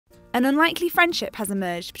An unlikely friendship has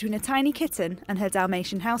emerged between a tiny kitten and her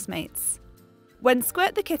Dalmatian housemates. When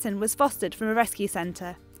Squirt the kitten was fostered from a rescue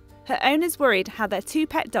centre, her owners worried how their two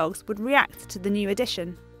pet dogs would react to the new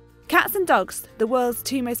addition. Cats and dogs, the world's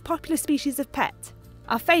two most popular species of pet,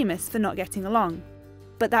 are famous for not getting along.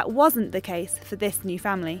 But that wasn't the case for this new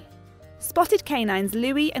family. Spotted canines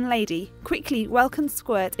Louie and Lady quickly welcomed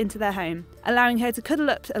Squirt into their home, allowing her to cuddle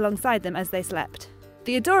up alongside them as they slept.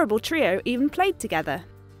 The adorable trio even played together.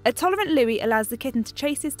 A tolerant Louie allows the kitten to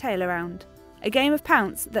chase his tail around, a game of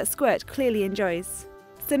pounce that Squirt clearly enjoys.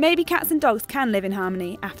 So maybe cats and dogs can live in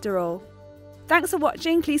harmony after all. Thanks for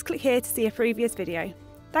watching, please click here to see a previous video.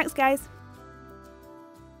 Thanks guys!